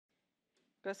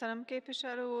Köszönöm,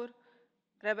 képviselő úr.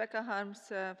 Rebecca Harms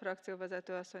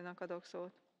frakcióvezető asszonynak adok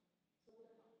szót.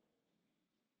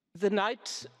 The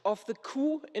night of the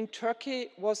coup in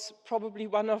Turkey was probably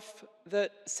one of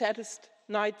the saddest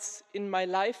nights in my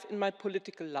life, in my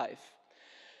political life.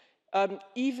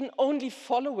 Even only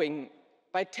following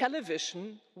by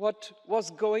television what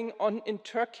was going on in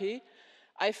Turkey,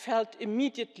 I felt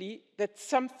immediately that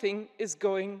something is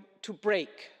going to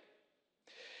break.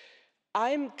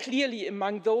 I'm clearly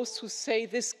among those who say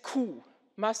this coup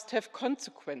must have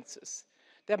consequences.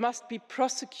 There must be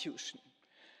prosecution,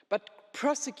 but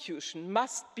prosecution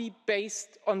must be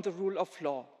based on the rule of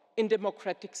law in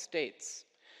democratic states.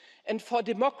 And for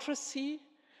democracy,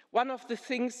 one of the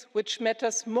things which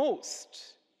matters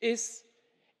most is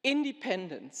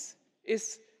independence,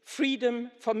 is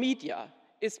freedom for media,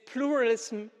 is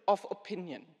pluralism of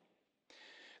opinion.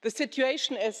 The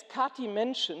situation, as Kati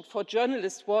mentioned, for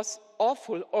journalists was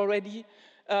awful already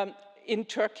in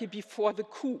Turkey before the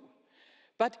coup,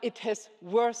 but it has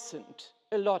worsened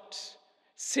a lot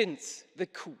since the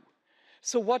coup.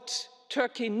 So what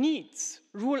Turkey needs,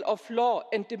 rule of law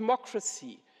and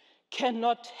democracy,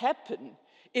 cannot happen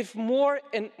if more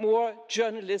and more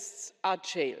journalists are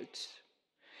jailed.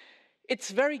 It's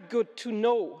very good to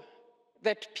know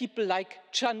that people like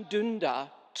Can Dündar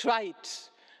tried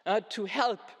to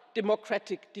help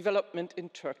democratic development in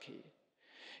Turkey.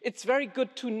 It's very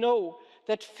good to know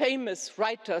that famous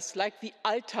writers like the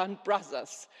Altan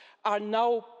brothers are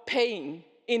now paying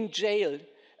in jail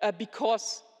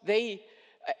because they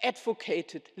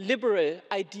advocated liberal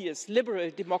ideas,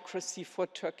 liberal democracy for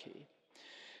Turkey.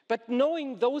 But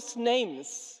knowing those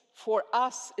names for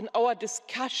us in our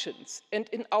discussions and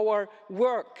in our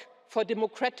work for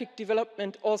democratic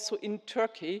development also in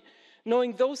Turkey,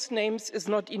 knowing those names is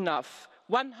not enough.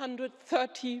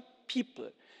 130 people,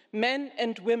 men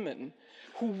and women,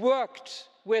 who worked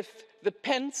with the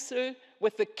pencil,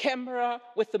 with the camera,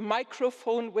 with the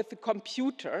microphone, with the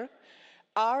computer,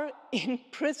 are in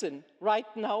prison right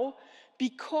now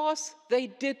because they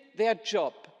did their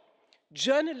job.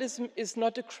 Journalism is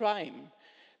not a crime.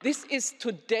 This is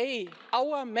today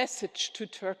our message to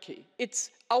Turkey. It's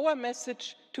our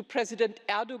message to President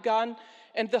Erdogan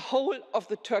and the whole of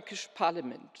the Turkish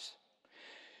parliament.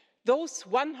 Those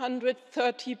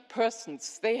 130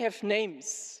 persons, they have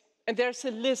names, and there's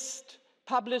a list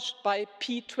published by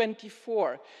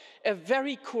P24, a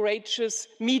very courageous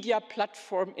media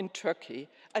platform in Turkey.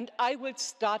 And I will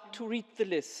start to read the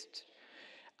list.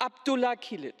 Abdullah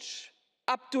Kilic,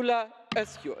 Abdullah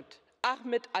Özgürt,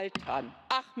 Ahmet Altan,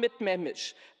 Ahmet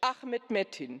Memiş, Ahmet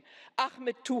Metin,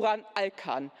 Ahmet Turan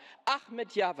Alkan,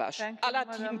 Ahmet Yavaş,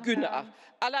 Alaaddin Günar,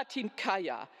 Alaaddin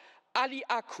Kaya, Ali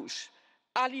Akuş,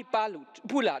 Ali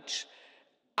Bulac,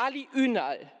 Ali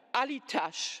Ünal, Ali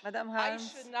Taş,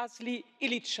 Ayşe Nazli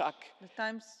Ilicak. The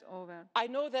time's over. I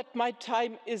know that my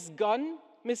time is gone,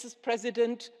 Mrs.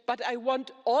 President, but I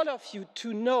want all of you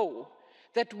to know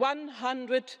that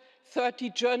 130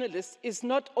 journalists is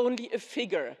not only a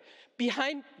figure.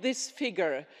 Behind this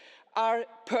figure are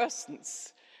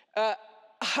persons,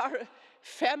 are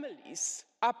families,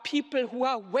 are people who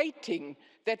are waiting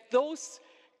that those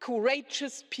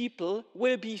courageous people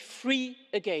will be free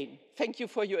again. Thank you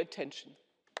for your attention.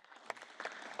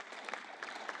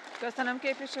 Köszönöm,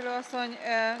 képviselő asszony.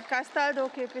 Castaldo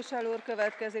képviselő úr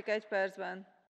következik 1 percben.